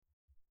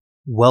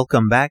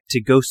Welcome back to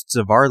Ghosts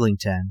of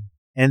Arlington,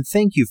 and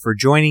thank you for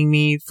joining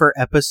me for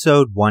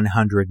episode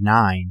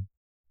 109,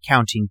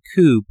 Counting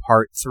Coup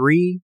Part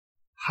 3,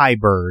 High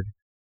Bird.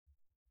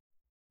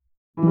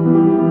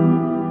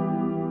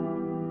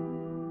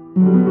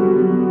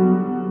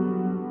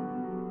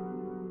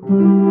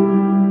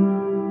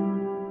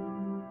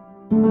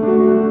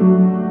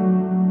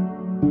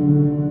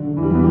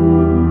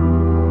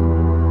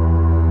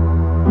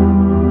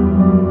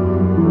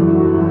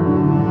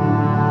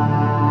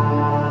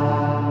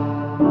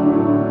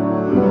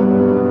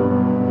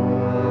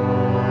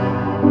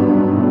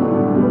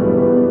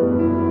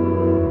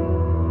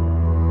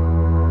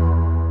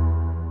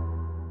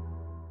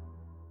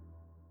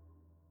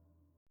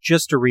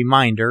 Just a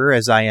reminder,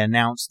 as I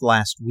announced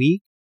last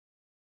week,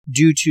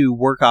 due to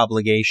work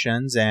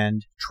obligations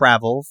and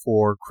travel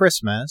for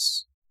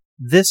Christmas,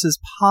 this is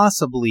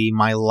possibly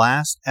my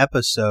last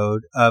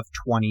episode of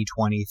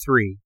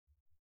 2023.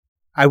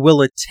 I will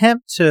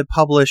attempt to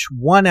publish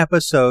one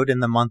episode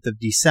in the month of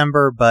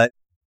December, but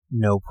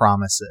no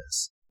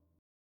promises.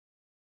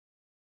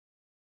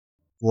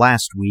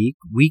 Last week,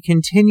 we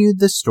continued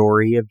the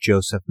story of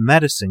Joseph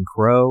Medicine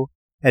Crow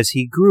as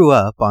he grew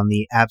up on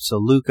the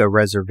Absaluka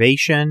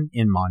Reservation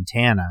in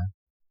Montana.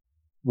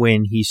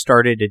 When he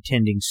started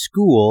attending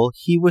school,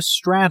 he was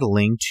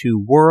straddling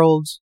two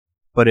worlds,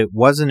 but it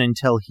wasn't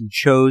until he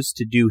chose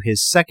to do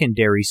his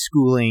secondary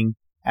schooling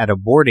at a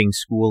boarding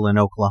school in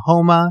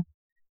Oklahoma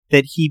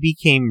that he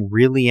became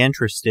really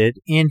interested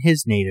in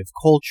his native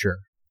culture.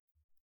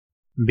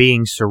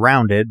 Being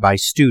surrounded by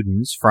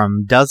students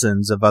from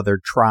dozens of other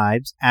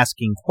tribes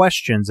asking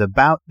questions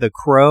about the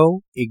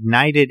Crow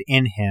ignited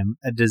in him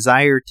a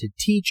desire to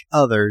teach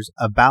others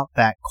about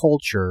that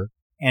culture,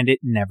 and it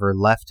never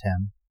left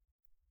him.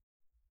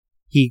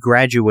 He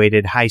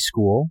graduated high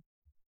school,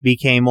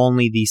 became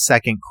only the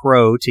second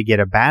Crow to get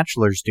a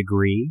bachelor's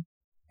degree,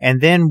 and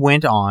then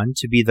went on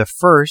to be the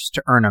first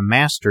to earn a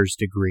master's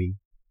degree.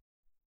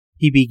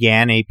 He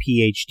began a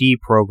PhD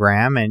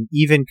program and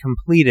even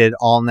completed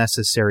all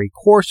necessary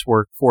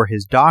coursework for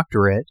his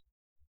doctorate,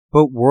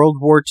 but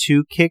World War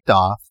II kicked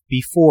off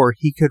before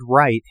he could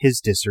write his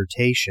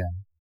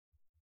dissertation.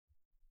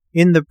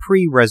 In the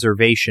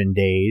pre-reservation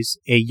days,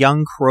 a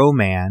young Crow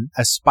man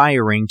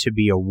aspiring to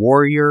be a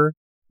warrior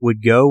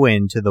would go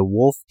into the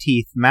Wolf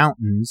Teeth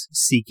Mountains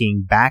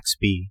seeking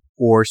Baxby,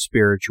 or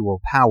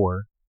spiritual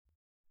power.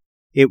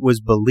 It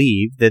was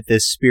believed that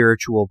this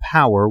spiritual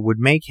power would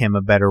make him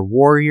a better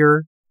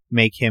warrior,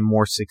 make him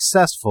more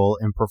successful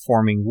in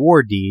performing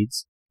war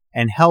deeds,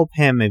 and help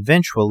him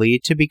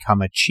eventually to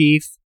become a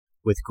chief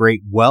with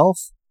great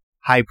wealth,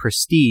 high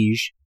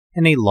prestige,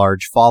 and a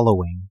large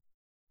following.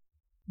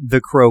 The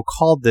Crow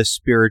called this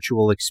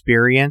spiritual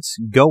experience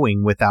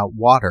going without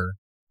water.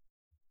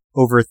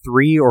 Over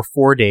 3 or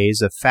 4 days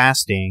of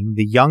fasting,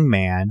 the young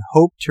man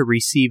hoped to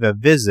receive a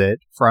visit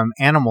from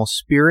animal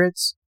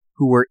spirits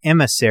who were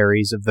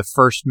emissaries of the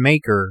first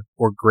Maker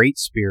or Great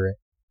Spirit.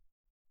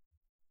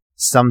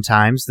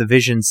 Sometimes the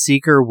vision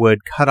seeker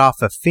would cut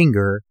off a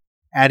finger,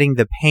 adding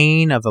the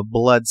pain of a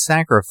blood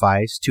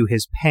sacrifice to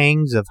his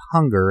pangs of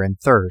hunger and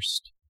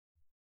thirst.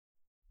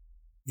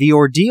 The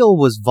ordeal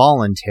was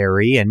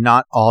voluntary, and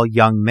not all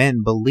young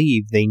men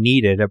believed they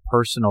needed a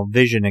personal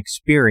vision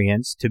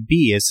experience to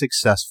be a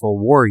successful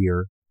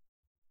warrior.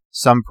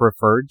 Some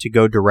preferred to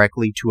go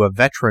directly to a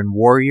veteran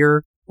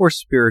warrior or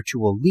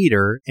spiritual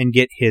leader and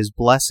get his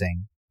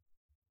blessing.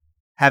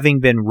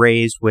 Having been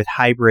raised with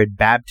hybrid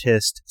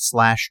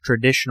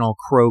Baptist/traditional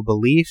Crow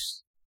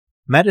beliefs,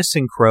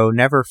 Medicine Crow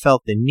never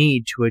felt the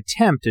need to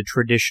attempt a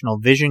traditional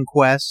vision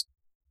quest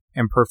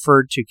and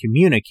preferred to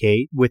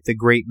communicate with the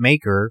Great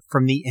Maker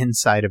from the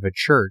inside of a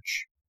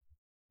church.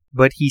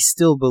 But he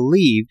still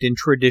believed in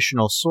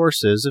traditional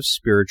sources of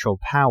spiritual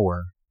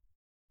power.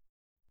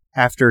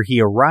 After he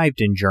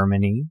arrived in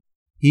Germany,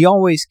 he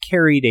always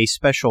carried a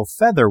special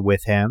feather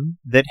with him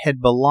that had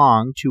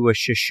belonged to a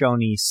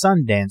Shoshone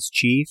Sundance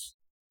chief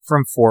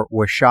from Fort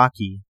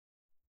Washakie.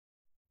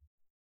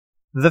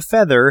 The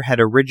feather had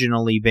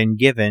originally been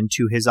given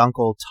to his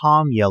uncle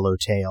Tom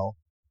Yellowtail.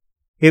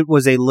 It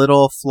was a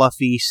little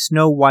fluffy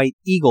snow-white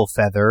eagle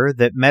feather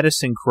that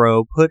Medicine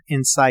Crow put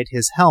inside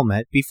his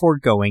helmet before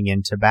going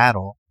into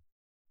battle.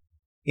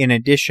 In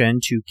addition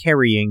to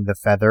carrying the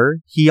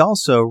feather, he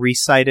also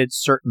recited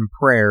certain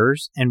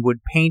prayers and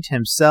would paint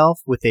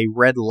himself with a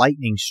red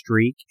lightning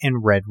streak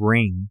and red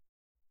ring.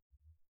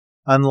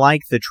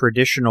 Unlike the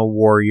traditional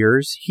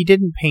warriors, he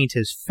didn't paint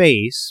his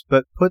face,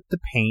 but put the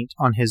paint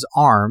on his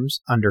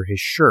arms under his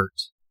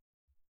shirt.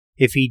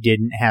 If he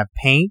didn't have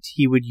paint,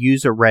 he would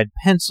use a red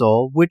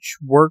pencil, which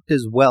worked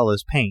as well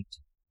as paint.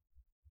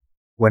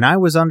 "When I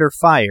was under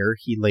fire,"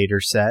 he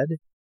later said,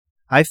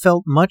 "I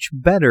felt much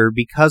better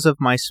because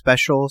of my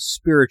special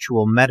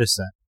spiritual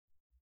medicine.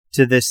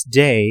 To this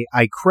day,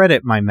 I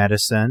credit my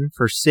medicine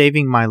for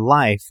saving my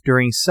life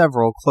during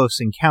several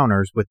close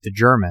encounters with the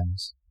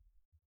Germans."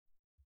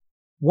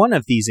 One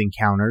of these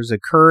encounters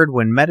occurred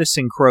when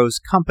Medicine Crow's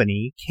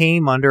company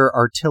came under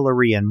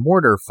artillery and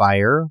mortar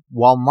fire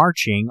while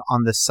marching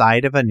on the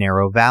side of a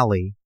narrow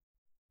valley.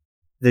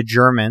 The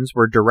Germans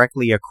were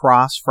directly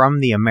across from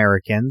the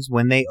Americans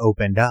when they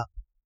opened up.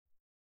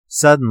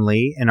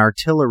 Suddenly, an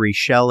artillery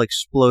shell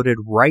exploded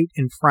right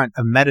in front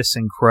of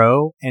Medicine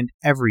Crow, and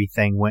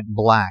everything went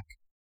black.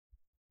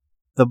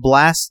 The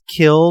blast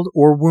killed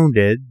or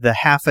wounded the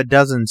half a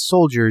dozen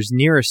soldiers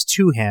nearest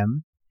to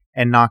him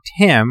and knocked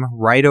him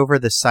right over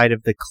the side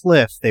of the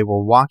cliff they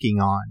were walking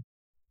on.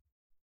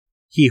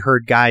 He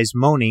heard guys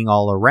moaning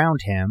all around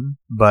him,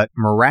 but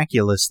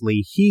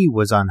miraculously he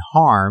was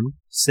unharmed,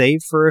 save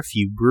for a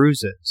few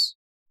bruises.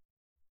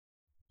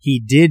 He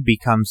did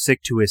become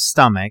sick to his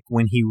stomach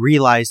when he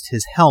realized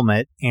his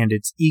helmet and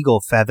its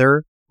eagle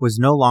feather was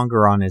no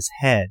longer on his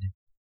head.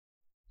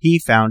 He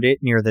found it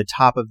near the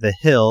top of the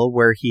hill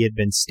where he had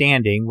been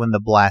standing when the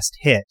blast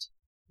hit,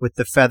 with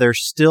the feather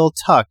still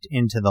tucked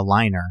into the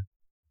liner.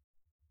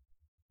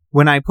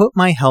 When I put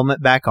my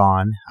helmet back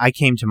on, I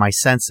came to my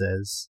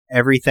senses.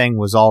 Everything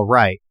was all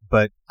right,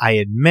 but I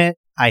admit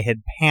I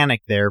had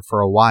panicked there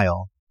for a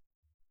while.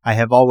 I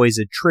have always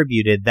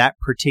attributed that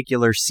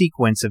particular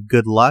sequence of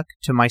good luck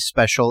to my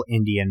special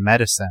Indian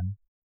medicine.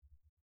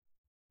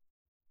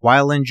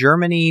 While in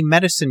Germany,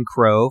 Medicine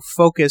Crow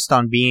focused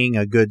on being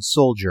a good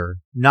soldier,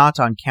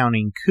 not on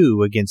counting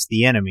coup against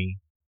the enemy.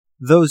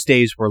 Those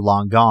days were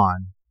long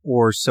gone,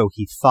 or so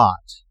he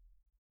thought.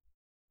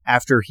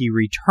 After he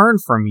returned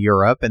from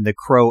Europe and the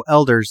Crow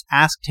elders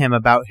asked him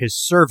about his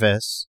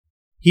service,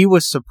 he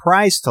was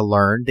surprised to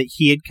learn that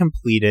he had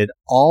completed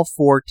all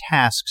 4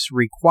 tasks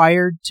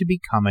required to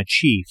become a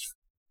chief.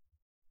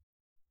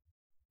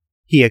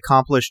 He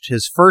accomplished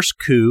his first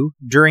coup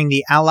during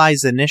the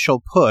Allies'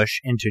 initial push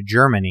into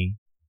Germany.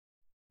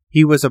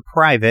 He was a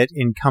private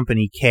in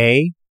Company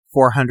K,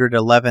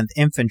 411th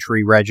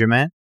Infantry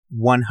Regiment,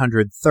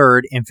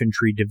 103rd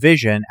Infantry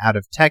Division out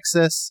of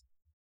Texas,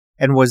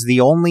 and was the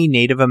only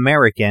Native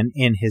American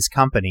in his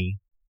company.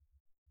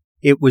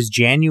 It was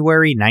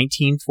January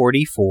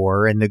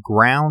 1944, and the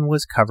ground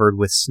was covered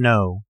with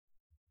snow.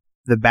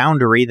 The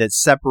boundary that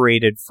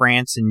separated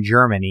France and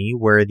Germany,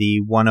 where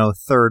the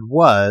 103rd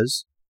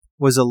was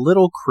a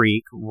little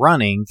creek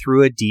running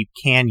through a deep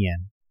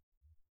canyon.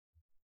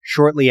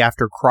 Shortly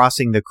after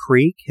crossing the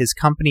creek, his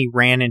company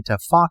ran into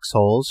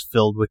foxholes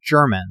filled with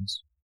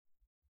Germans.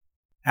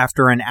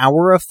 After an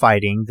hour of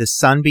fighting, the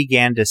sun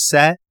began to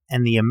set,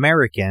 and the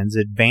Americans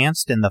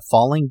advanced in the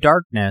falling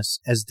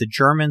darkness as the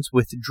Germans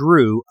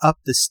withdrew up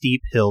the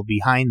steep hill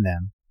behind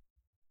them.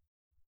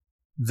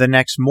 The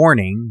next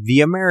morning,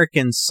 the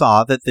Americans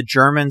saw that the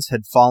Germans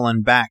had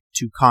fallen back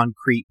to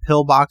concrete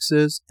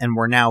pillboxes and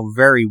were now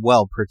very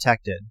well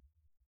protected.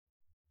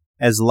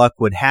 As luck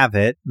would have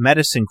it,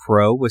 Medicine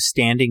Crow was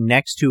standing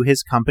next to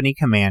his company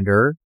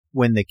commander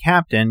when the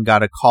captain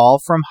got a call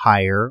from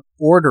higher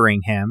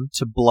ordering him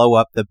to blow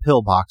up the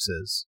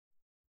pillboxes.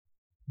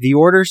 The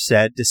order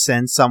said to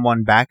send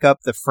someone back up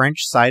the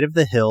French side of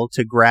the hill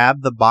to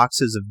grab the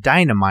boxes of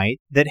dynamite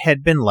that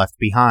had been left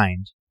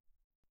behind.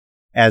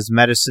 As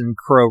Medicine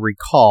Crow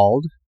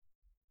recalled,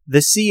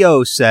 the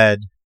CO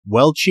said,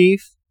 "Well,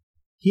 Chief,"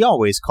 he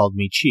always called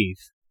me Chief,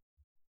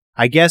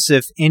 "I guess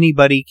if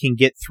anybody can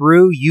get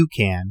through, you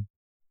can.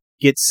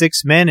 Get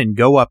 6 men and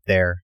go up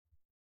there."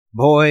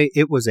 Boy,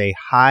 it was a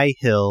high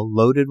hill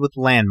loaded with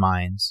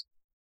landmines.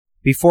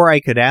 Before I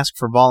could ask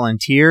for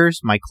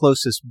volunteers, my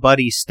closest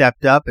buddy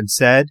stepped up and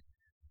said,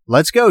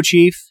 "Let's go,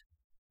 Chief."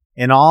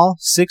 In all,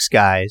 6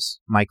 guys,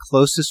 my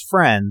closest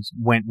friends,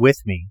 went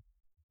with me.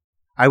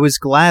 I was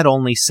glad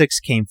only 6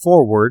 came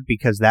forward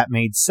because that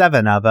made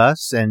 7 of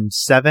us, and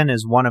 7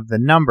 is one of the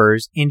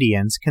numbers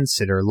Indians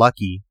consider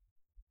lucky.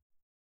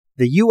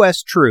 The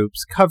U.S.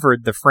 troops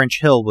covered the French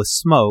hill with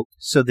smoke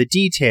so the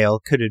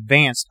detail could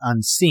advance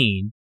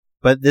unseen,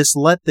 but this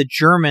let the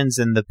Germans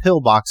in the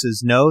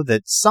pillboxes know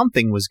that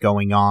something was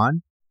going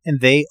on,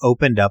 and they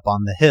opened up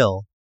on the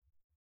hill.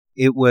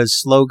 It was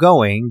slow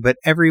going, but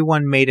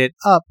everyone made it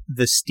up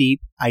the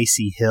steep,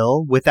 icy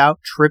hill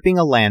without tripping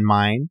a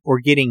landmine or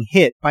getting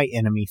hit by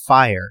enemy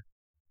fire.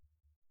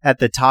 At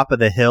the top of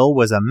the hill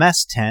was a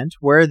mess tent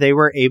where they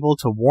were able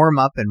to warm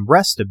up and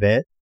rest a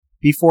bit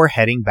before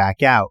heading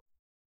back out.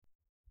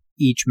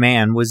 Each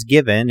man was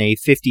given a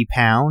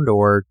 50-pound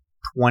or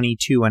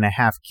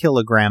 22.5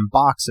 kilogram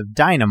box of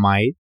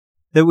dynamite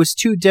that was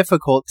too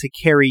difficult to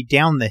carry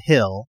down the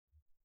hill,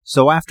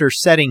 so after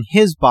setting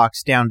his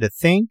box down to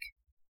think,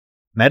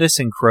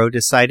 Medicine Crow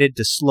decided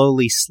to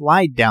slowly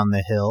slide down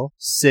the hill,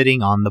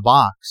 sitting on the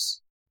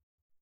box.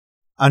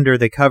 Under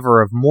the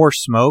cover of more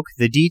smoke,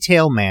 the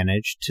detail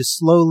managed to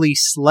slowly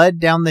sled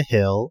down the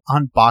hill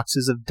on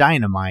boxes of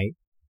dynamite,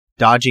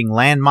 dodging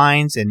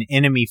landmines and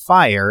enemy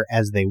fire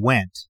as they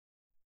went.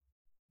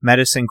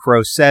 Medicine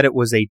Crow said it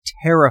was a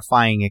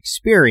terrifying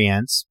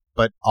experience,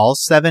 but all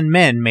 7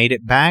 men made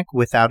it back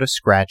without a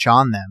scratch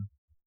on them.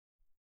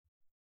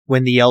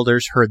 When the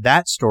elders heard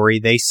that story,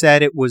 they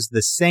said it was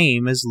the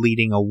same as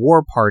leading a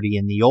war party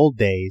in the old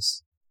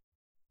days.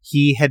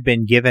 He had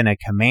been given a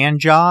command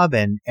job,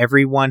 and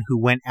everyone who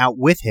went out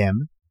with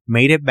him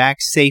made it back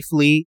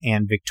safely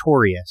and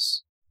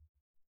victorious.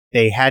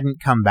 They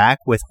hadn't come back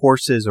with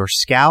horses or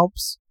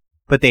scalps,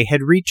 but they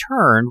had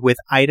returned with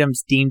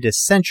items deemed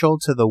essential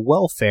to the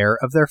welfare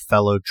of their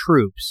fellow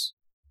troops.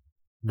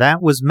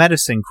 That was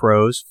Medicine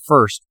Crow's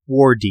first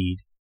war deed.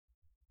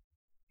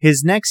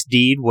 His next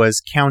deed was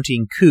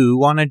counting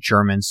coup on a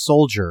German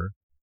soldier.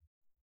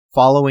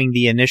 Following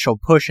the initial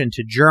push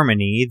into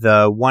Germany,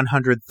 the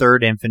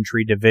 103rd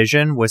Infantry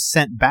Division was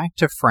sent back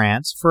to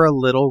France for a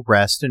little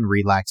rest and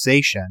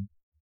relaxation,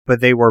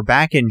 but they were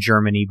back in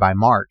Germany by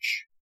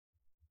March.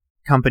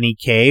 Company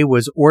K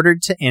was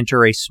ordered to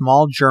enter a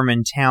small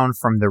German town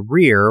from the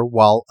rear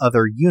while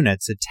other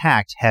units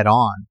attacked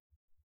head-on.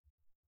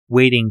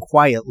 Wading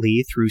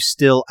quietly through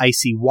still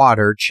icy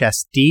water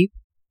chest deep,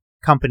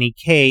 Company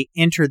K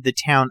entered the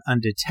town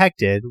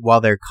undetected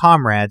while their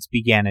comrades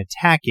began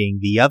attacking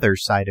the other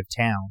side of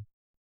town.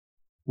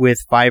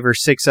 With 5 or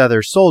 6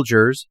 other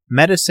soldiers,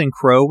 Medicine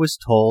Crow was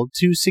told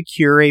to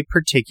secure a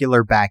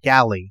particular back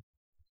alley.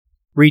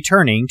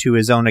 Returning to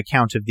his own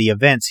account of the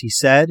events, he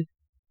said,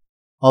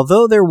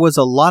 "Although there was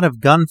a lot of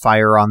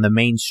gunfire on the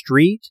main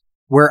street,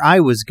 where I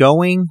was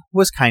going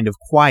was kind of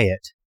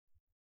quiet.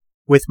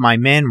 With my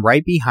men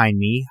right behind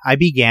me, I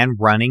began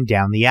running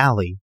down the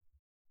alley.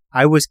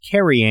 I was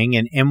carrying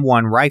an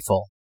M1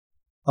 rifle.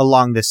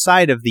 Along the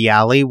side of the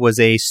alley was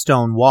a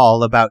stone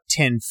wall about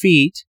 10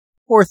 feet,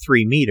 or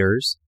 3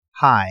 meters,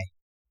 high.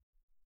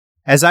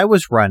 As I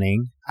was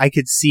running, I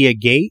could see a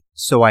gate,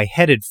 so I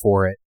headed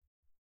for it.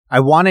 I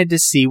wanted to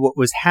see what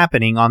was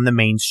happening on the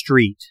main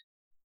street.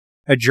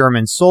 A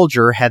German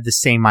soldier had the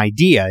same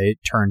idea, it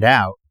turned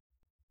out.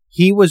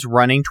 He was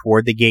running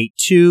toward the gate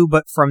too,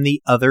 but from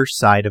the other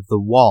side of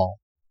the wall.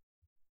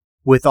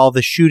 With all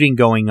the shooting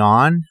going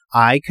on,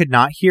 I could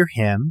not hear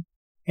him,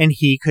 and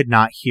he could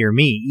not hear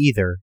me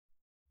either.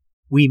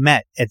 We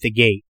met at the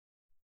gate.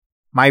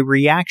 My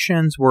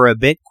reactions were a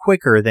bit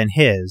quicker than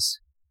his.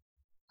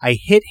 I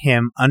hit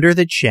him under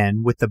the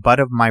chin with the butt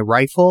of my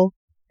rifle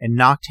and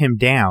knocked him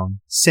down,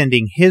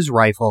 sending his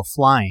rifle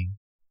flying.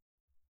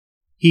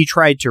 He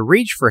tried to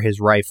reach for his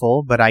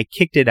rifle, but I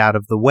kicked it out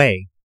of the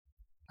way.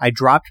 I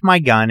dropped my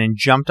gun and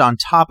jumped on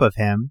top of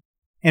him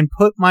and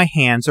put my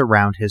hands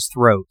around his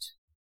throat.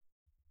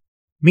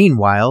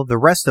 Meanwhile, the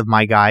rest of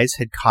my guys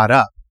had caught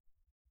up.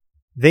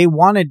 They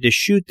wanted to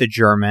shoot the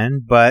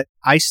German, but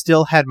I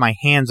still had my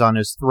hands on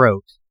his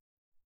throat.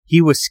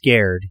 He was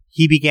scared.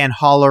 He began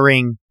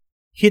hollering,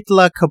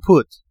 "Hitler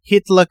kaputt,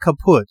 Hitler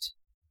kaputt,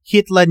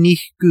 Hitler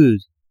nicht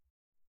gut,"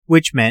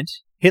 which meant,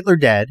 Hitler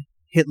dead,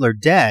 Hitler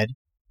dead,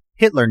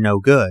 Hitler no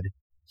good.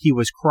 He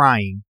was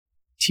crying.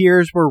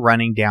 Tears were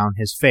running down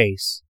his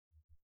face.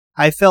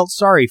 I felt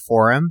sorry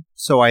for him,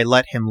 so I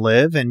let him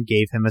live and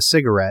gave him a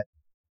cigarette.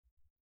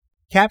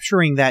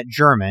 Capturing that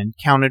German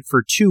counted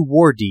for 2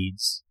 war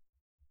deeds.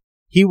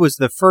 He was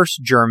the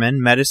first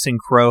German Medicine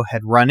Crow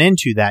had run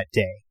into that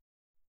day.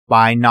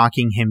 By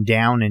knocking him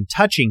down and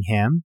touching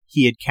him,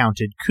 he had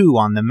counted coup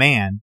on the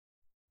man.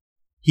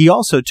 He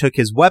also took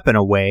his weapon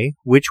away,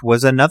 which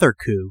was another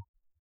coup.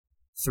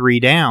 3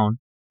 down,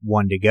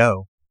 1 to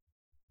go.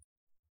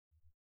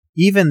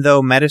 Even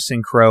though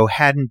Medicine Crow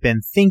hadn't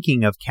been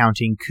thinking of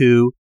counting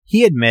coup,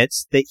 he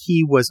admits that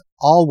he was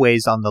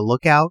always on the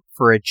lookout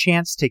for a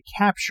chance to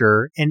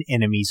capture an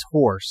enemy's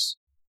horse.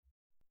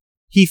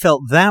 He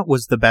felt that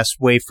was the best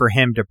way for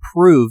him to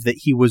prove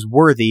that he was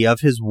worthy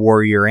of his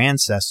warrior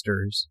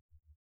ancestors.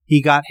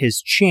 He got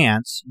his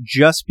chance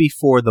just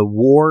before the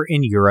war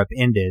in Europe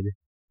ended.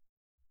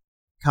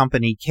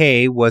 Company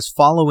K was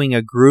following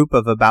a group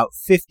of about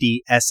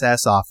 50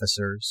 SS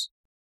officers.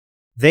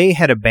 They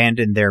had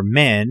abandoned their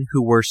men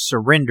who were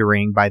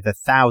surrendering by the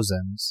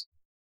thousands.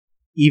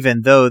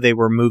 Even though they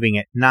were moving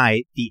at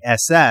night, the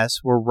SS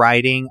were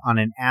riding on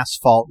an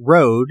asphalt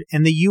road,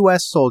 and the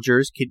U.S.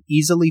 soldiers could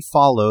easily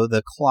follow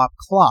the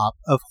clop-clop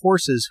of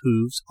horses'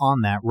 hooves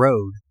on that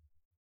road.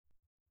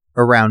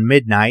 Around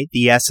midnight,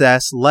 the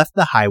SS left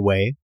the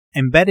highway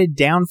and bedded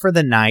down for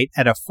the night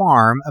at a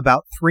farm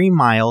about 3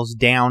 miles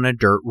down a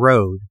dirt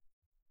road.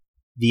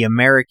 The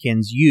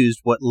Americans used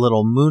what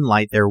little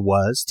moonlight there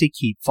was to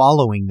keep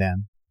following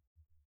them.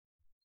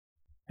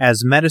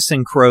 As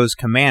Medicine Crow's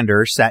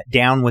commander sat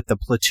down with the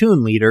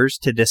platoon leaders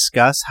to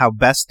discuss how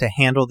best to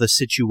handle the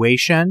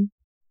situation,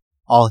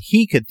 all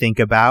he could think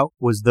about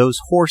was those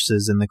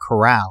horses in the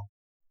corral.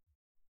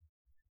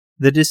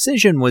 The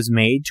decision was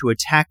made to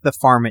attack the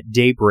farm at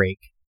daybreak.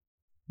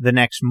 The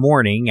next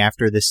morning,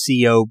 after the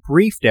CO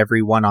briefed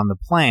everyone on the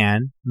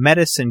plan,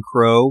 Medicine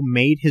Crow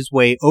made his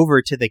way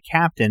over to the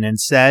captain and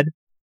said,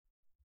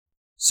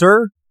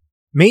 "Sir,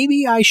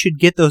 maybe I should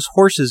get those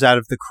horses out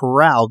of the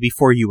corral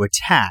before you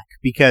attack,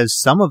 because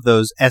some of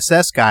those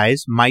SS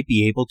guys might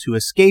be able to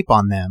escape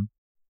on them.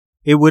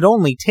 It would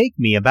only take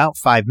me about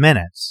 5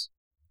 minutes."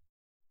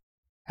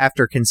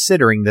 After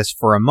considering this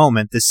for a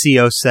moment, the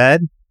CO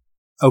said,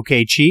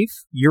 "Okay, Chief,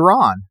 you're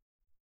on."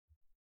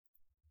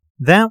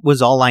 That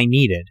was all I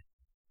needed.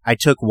 I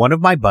took one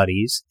of my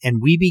buddies,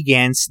 and we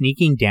began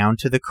sneaking down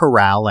to the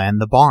corral and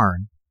the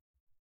barn.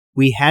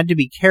 We had to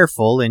be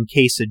careful in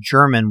case a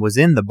German was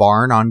in the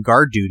barn on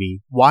guard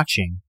duty,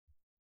 watching.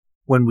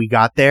 When we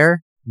got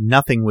there,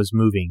 nothing was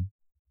moving.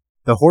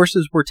 The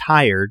horses were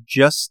tired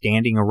just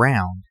standing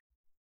around.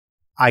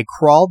 I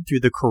crawled through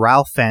the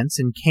corral fence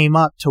and came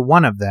up to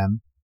one of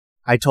them.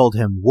 I told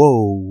him,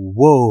 "Whoa,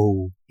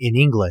 whoa," in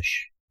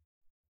English.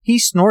 He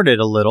snorted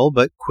a little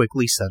but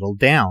quickly settled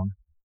down.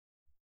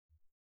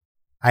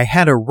 I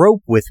had a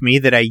rope with me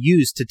that I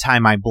used to tie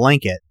my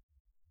blanket.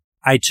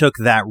 I took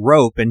that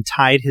rope and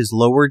tied his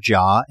lower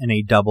jaw in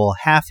a double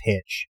half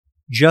hitch,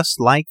 just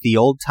like the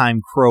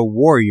old-time Crow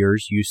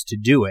warriors used to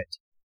do it,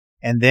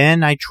 and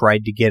then I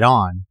tried to get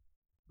on.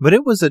 But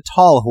it was a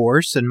tall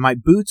horse, and my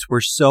boots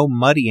were so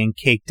muddy and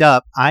caked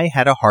up I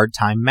had a hard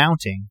time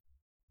mounting.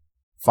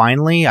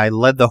 Finally, I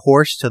led the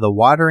horse to the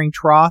watering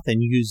trough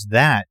and used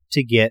that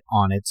to get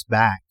on its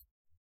back.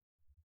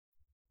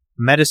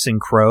 Medicine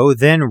Crow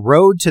then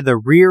rode to the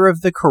rear of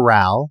the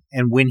corral,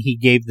 and when he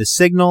gave the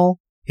signal,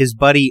 his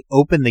buddy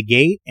opened the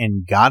gate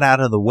and got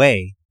out of the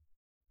way.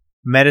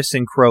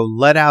 Medicine Crow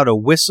let out a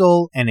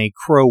whistle and a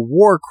crow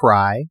war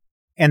cry,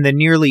 and the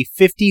nearly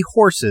 50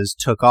 horses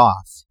took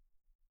off.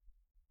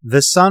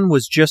 The sun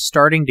was just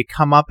starting to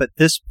come up at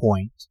this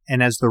point,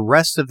 and as the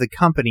rest of the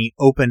company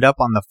opened up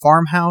on the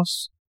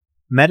farmhouse,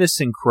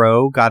 Medicine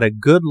Crow got a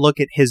good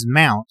look at his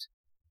mount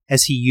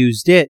as he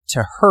used it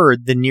to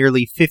herd the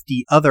nearly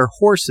 50 other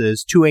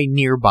horses to a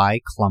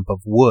nearby clump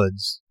of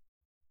woods.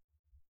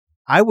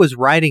 I was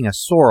riding a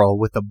sorrel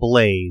with a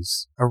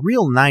Blaze, a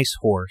real nice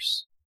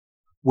horse.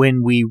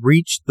 When we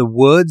reached the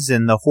woods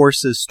and the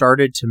horses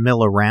started to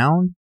mill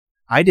around,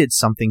 I did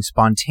something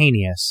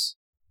spontaneous.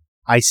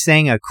 I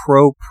sang a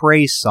crow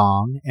praise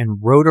song and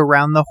rode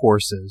around the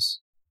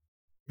horses.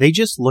 They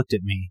just looked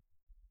at me.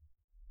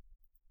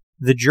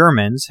 The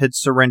Germans had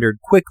surrendered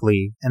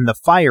quickly and the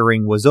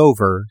firing was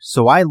over,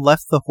 so I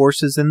left the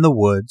horses in the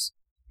woods,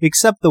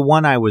 except the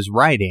one I was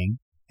riding,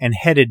 and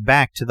headed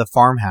back to the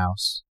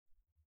farmhouse.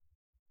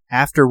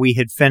 After we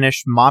had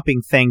finished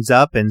mopping things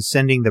up and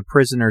sending the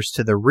prisoners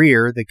to the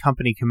rear, the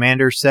company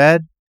commander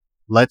said,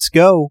 "Let's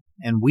go,"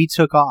 and we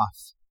took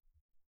off.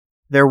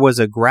 There was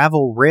a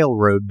gravel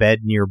railroad bed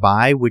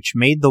nearby, which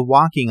made the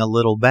walking a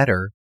little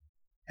better.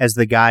 As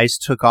the guys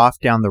took off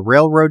down the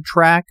railroad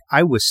track,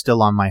 I was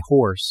still on my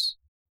horse.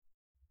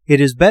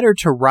 It is better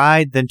to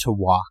ride than to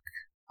walk.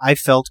 I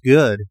felt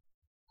good.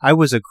 I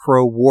was a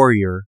Crow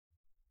warrior.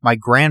 My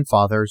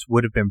grandfathers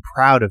would have been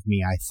proud of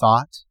me, I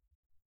thought.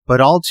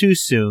 But all too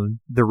soon,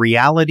 the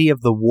reality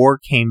of the war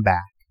came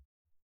back.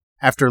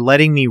 After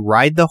letting me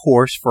ride the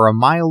horse for a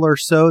mile or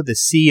so, the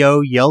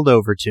CO yelled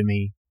over to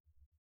me,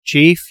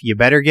 "Chief, you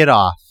better get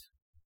off.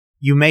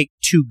 You make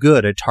too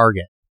good a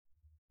target."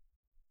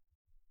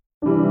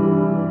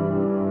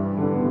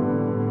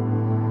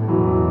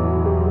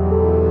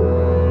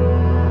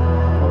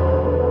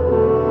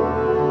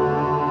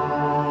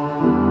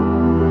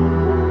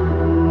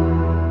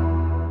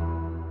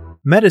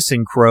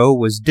 Medicine Crow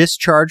was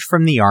discharged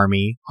from the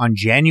Army on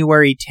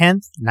January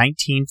 10,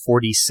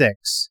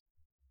 1946.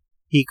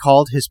 He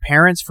called his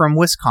parents from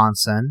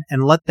Wisconsin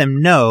and let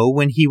them know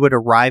when he would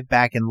arrive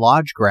back in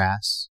Lodge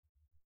Grass.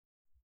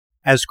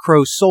 As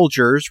Crow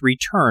soldiers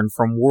returned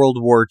from World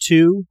War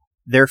II,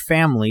 their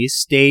families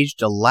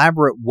staged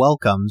elaborate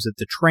welcomes at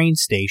the train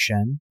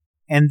station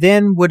and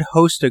then would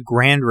host a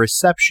grand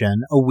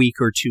reception a week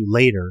or two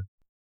later.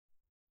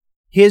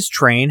 His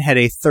train had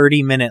a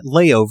 30-minute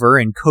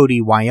layover in Cody,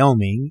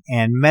 Wyoming,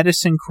 and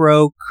Medicine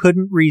Crow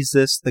couldn't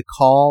resist the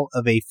call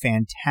of a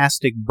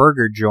fantastic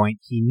burger joint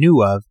he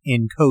knew of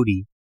in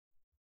Cody.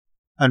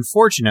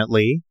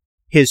 Unfortunately,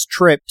 his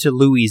trip to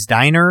Louie's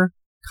Diner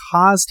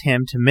caused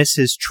him to miss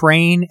his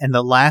train and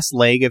the last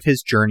leg of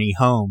his journey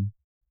home.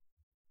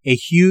 A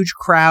huge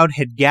crowd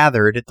had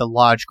gathered at the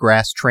Lodge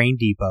Grass train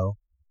depot.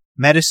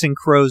 Medicine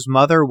Crow's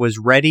mother was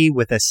ready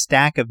with a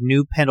stack of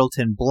new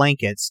Pendleton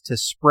blankets to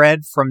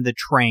spread from the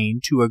train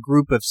to a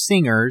group of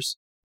singers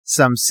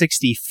some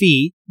 60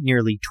 feet,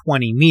 nearly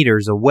 20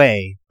 meters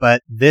away,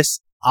 but this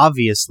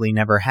obviously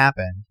never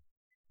happened.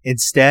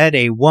 Instead,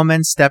 a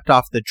woman stepped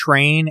off the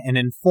train and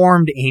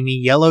informed Amy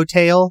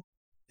Yellowtail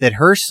that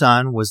her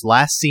son was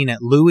last seen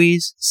at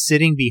Louie's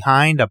sitting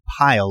behind a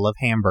pile of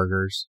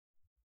hamburgers.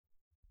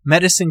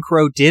 Medicine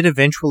Crow did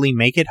eventually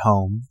make it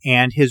home,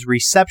 and his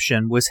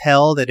reception was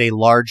held at a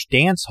large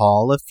dance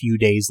hall a few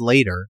days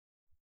later.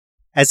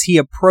 As he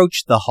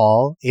approached the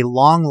hall, a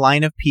long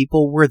line of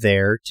people were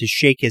there to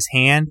shake his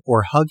hand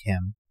or hug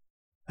him.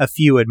 A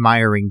few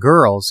admiring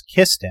girls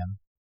kissed him.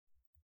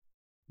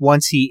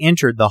 Once he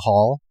entered the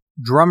hall,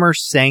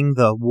 drummers sang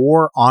the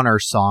war honor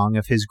song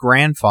of his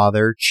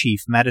grandfather,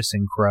 Chief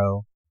Medicine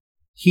Crow.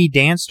 He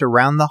danced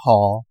around the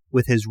hall,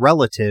 with his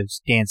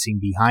relatives dancing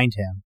behind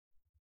him.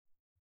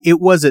 It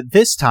was at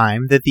this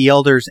time that the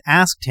elders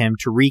asked him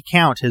to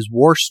recount his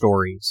war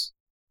stories.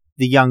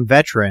 The young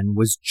veteran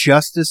was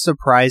just as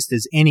surprised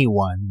as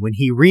anyone when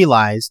he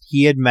realized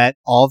he had met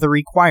all the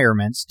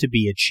requirements to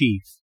be a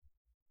chief.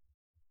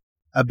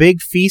 A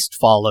big feast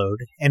followed,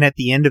 and at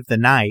the end of the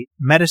night,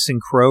 Medicine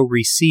Crow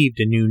received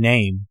a new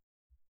name.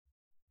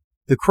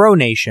 The Crow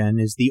Nation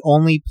is the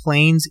only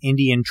Plains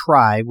Indian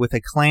tribe with a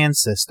clan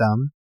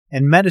system,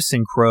 and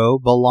Medicine Crow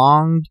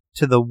belonged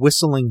to the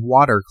Whistling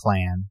Water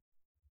clan.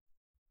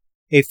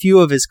 A few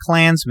of his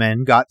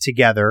clansmen got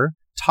together,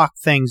 talked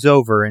things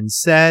over, and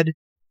said,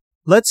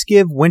 "Let's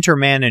give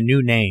Winterman a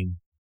new name.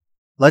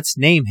 Let's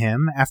name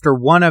him after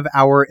one of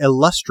our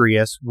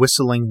illustrious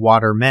Whistling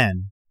Water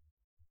men."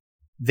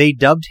 They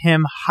dubbed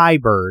him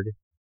Highbird.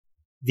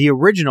 The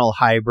original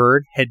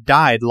Highbird had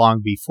died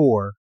long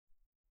before.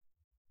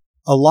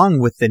 Along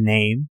with the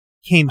name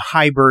came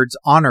Highbird's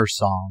honor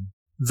song,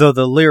 though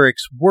the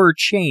lyrics were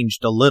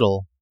changed a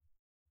little.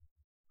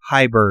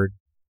 Highbird,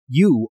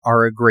 you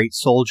are a great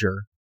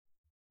soldier.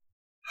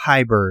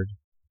 Highbird,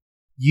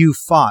 you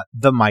fought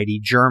the mighty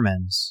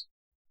Germans.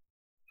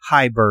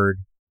 Highbird,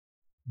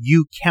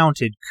 you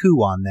counted Coup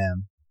on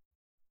them.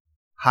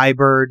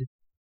 Highbird,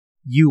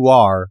 you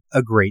are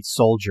a great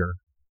soldier.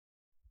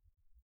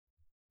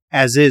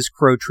 As is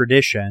Crow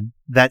tradition,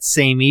 that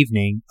same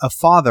evening, a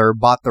father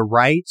bought the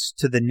rights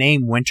to the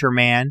name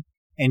Winterman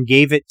and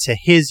gave it to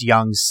his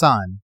young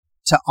son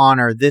to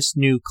honor this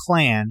new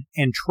clan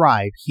and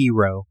tribe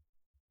hero.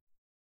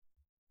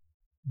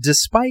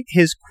 Despite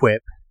his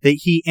quip that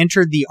he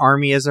entered the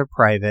army as a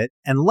private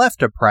and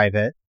left a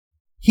private,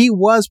 he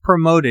was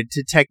promoted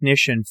to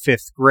technician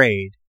 5th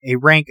grade, a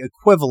rank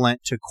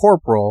equivalent to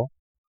corporal,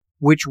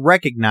 which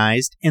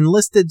recognized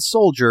enlisted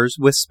soldiers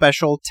with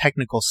special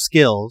technical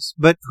skills,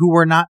 but who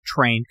were not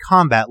trained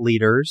combat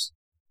leaders,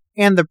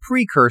 and the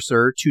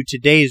precursor to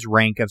today's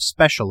rank of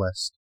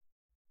specialist.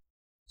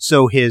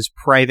 So his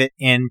private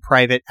in,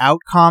 private out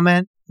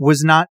comment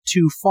was not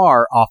too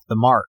far off the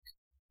mark.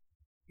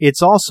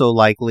 It's also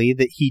likely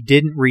that he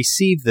didn't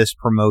receive this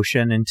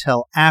promotion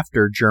until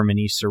after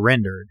Germany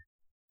surrendered.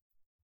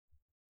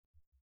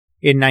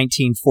 In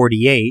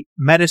 1948,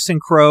 Medicine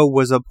Crow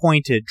was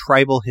appointed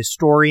tribal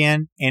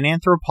historian and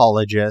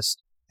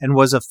anthropologist and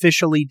was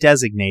officially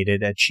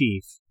designated a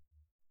chief.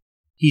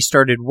 He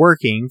started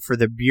working for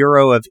the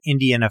Bureau of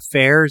Indian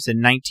Affairs in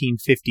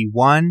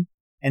 1951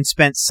 and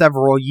spent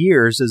several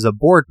years as a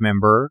board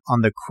member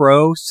on the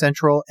Crow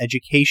Central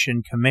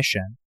Education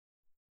Commission.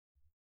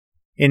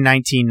 In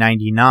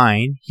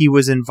 1999, he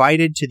was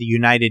invited to the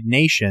United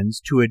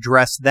Nations to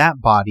address that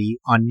body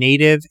on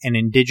Native and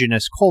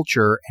Indigenous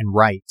culture and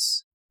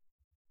rights.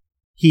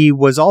 He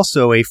was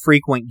also a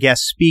frequent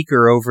guest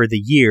speaker over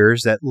the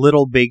years at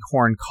Little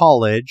Bighorn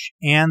College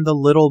and the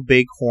Little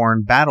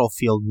Bighorn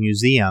Battlefield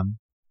Museum.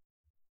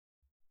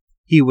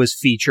 He was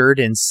featured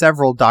in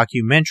several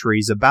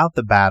documentaries about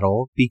the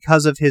battle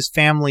because of his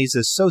family's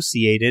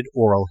associated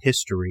oral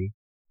history.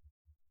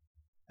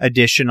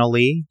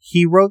 Additionally,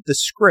 he wrote the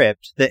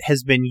script that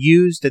has been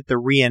used at the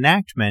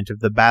reenactment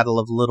of the Battle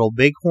of Little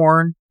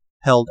Bighorn,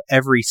 held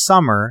every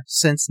summer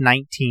since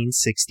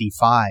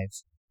 1965.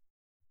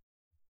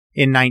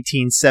 In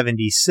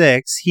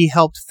 1976, he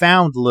helped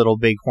found Little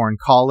Bighorn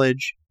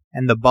College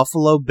and the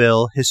Buffalo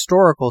Bill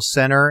Historical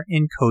Center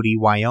in Cody,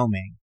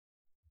 Wyoming.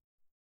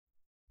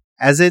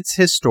 As its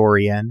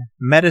historian,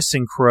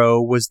 Medicine Crow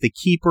was the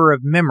keeper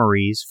of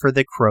memories for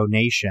the Crow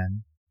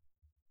Nation.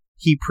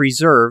 He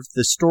preserved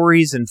the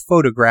stories and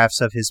photographs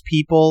of his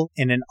people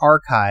in an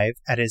archive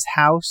at his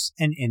house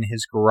and in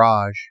his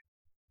garage.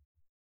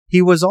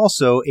 He was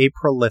also a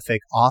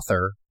prolific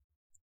author.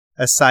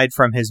 Aside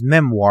from his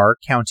memoir,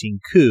 Counting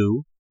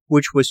Coup,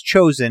 which was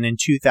chosen in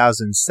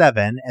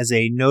 2007 as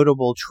a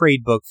notable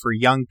trade book for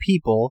young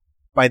people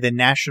by the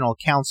National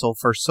Council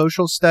for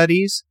Social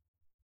Studies,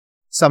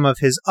 some of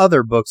his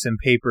other books and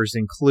papers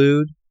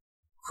include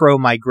Crow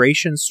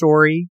Migration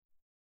Story,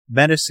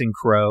 Medicine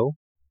Crow,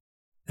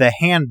 The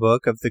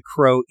Handbook of the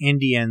Crow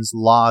Indians'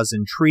 Laws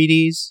and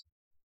Treaties,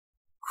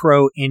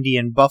 Crow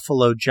Indian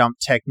Buffalo Jump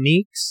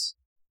Techniques,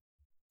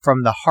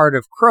 From the Heart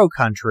of Crow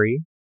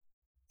Country,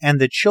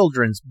 and the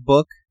children's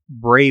book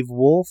Brave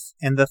Wolf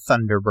and the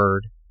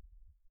Thunderbird.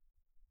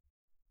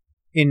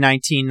 In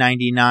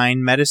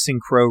 1999, Medicine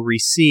Crow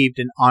received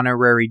an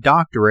honorary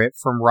doctorate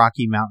from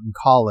Rocky Mountain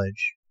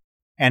College,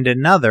 and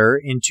another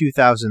in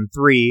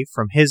 2003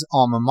 from his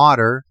alma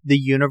mater, the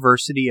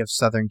University of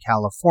Southern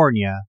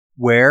California,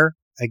 where,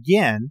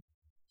 again,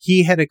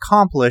 he had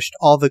accomplished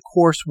all the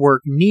coursework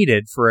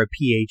needed for a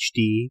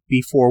PhD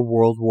before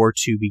World War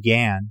II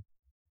began.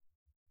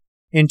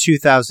 In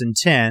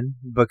 2010,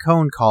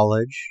 Bacone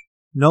College,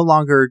 no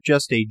longer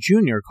just a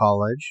junior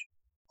college,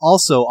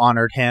 also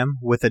honored him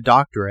with a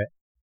doctorate.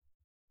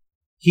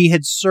 He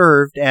had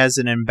served as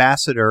an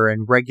ambassador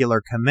and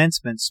regular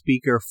commencement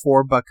speaker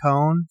for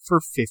Bacone for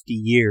 50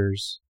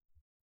 years.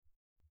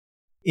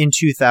 In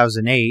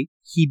 2008,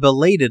 he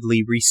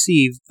belatedly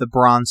received the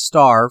Bronze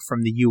Star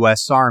from the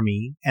U.S.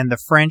 Army and the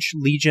French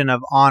Legion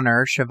of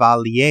Honor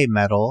Chevalier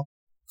Medal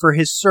for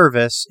his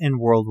service in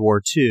World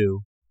War II.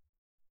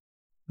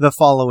 The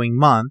following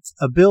month,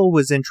 a bill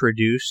was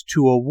introduced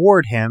to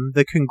award him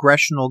the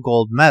Congressional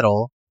Gold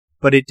Medal,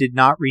 but it did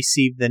not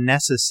receive the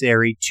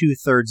necessary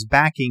 2/3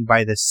 backing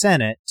by the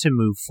Senate to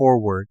move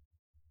forward.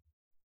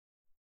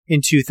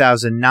 In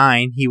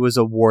 2009, he was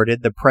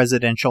awarded the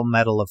Presidential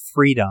Medal of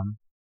Freedom,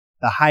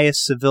 the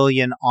highest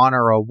civilian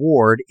honor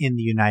award in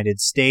the United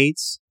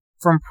States,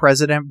 from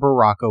President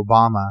Barack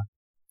Obama.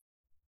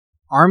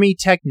 Army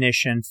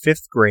Technician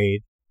 5th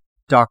Grade,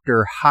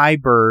 Dr.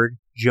 Highbird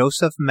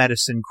Joseph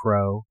Medicine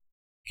Crow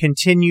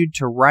continued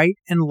to write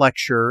and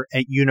lecture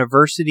at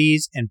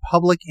universities and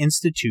public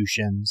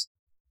institutions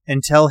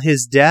until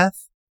his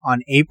death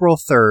on April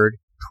 3,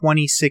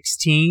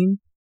 2016,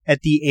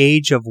 at the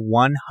age of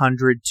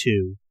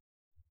 102.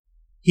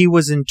 He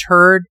was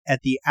interred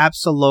at the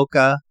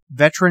Absaloka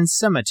Veterans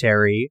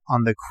Cemetery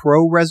on the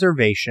Crow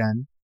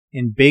Reservation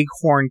in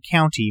Bighorn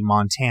County,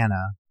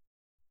 Montana.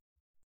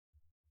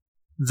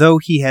 Though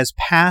he has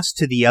passed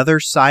to the other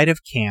side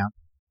of camp,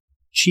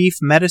 Chief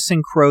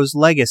Medicine Crow's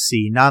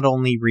legacy not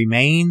only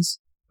remains,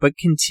 but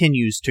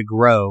continues to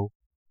grow.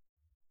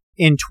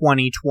 In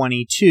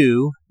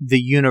 2022,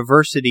 the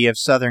University of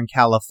Southern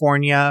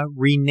California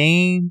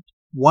renamed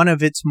one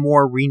of its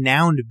more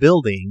renowned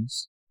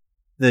buildings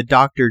the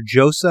Dr.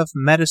 Joseph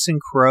Medicine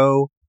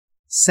Crow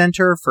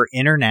Center for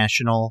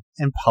International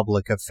and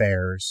Public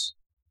Affairs.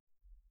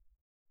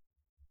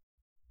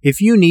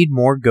 If you need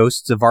more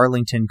Ghosts of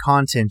Arlington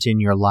content in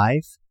your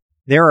life,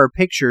 there are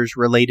pictures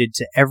related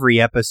to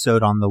every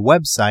episode on the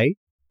website,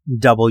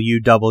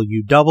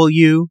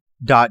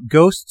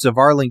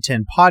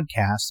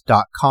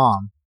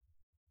 www.ghostsofarlingtonpodcast.com.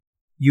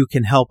 You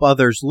can help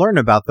others learn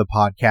about the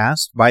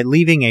podcast by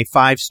leaving a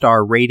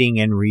 5-star rating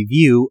and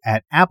review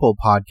at Apple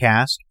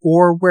Podcast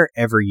or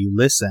wherever you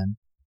listen.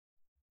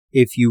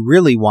 If you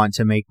really want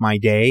to make my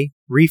day,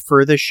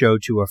 refer the show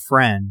to a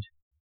friend.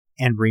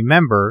 And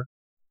remember,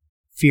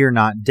 fear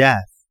not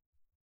death,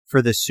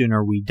 for the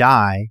sooner we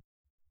die,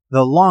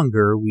 the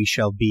longer we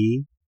shall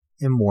be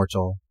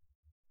immortal.